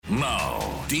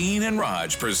Now, Dean and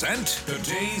Raj present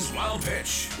today's Wild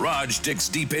Pitch. Raj digs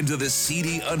deep into the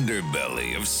seedy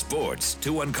underbelly of sports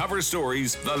to uncover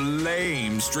stories the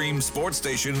lamestream sports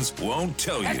stations won't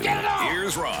tell you.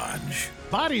 Here's Raj.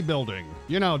 Bodybuilding.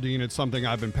 You know, Dean, it's something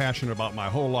I've been passionate about my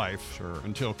whole life,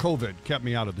 until COVID kept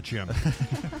me out of the gym.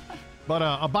 But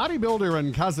a bodybuilder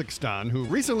in Kazakhstan who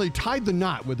recently tied the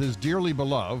knot with his dearly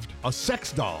beloved, a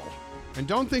sex doll. And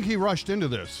don't think he rushed into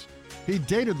this. He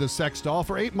dated the sex doll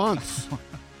for 8 months.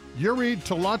 Yuri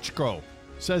Tolochko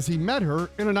says he met her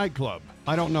in a nightclub.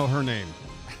 I don't know her name.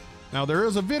 Now, there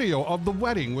is a video of the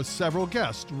wedding with several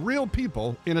guests, real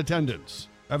people in attendance.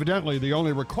 Evidently, the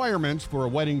only requirements for a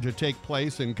wedding to take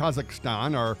place in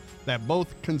Kazakhstan are that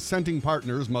both consenting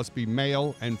partners must be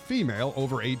male and female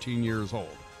over 18 years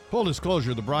old. Full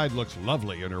disclosure, the bride looks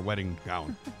lovely in her wedding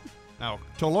gown. Now,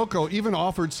 Toloko even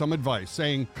offered some advice,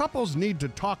 saying couples need to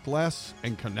talk less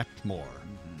and connect more.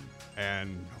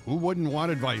 And who wouldn't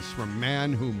want advice from a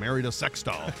man who married a sex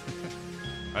doll?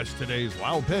 That's today's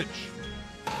Wild Pitch.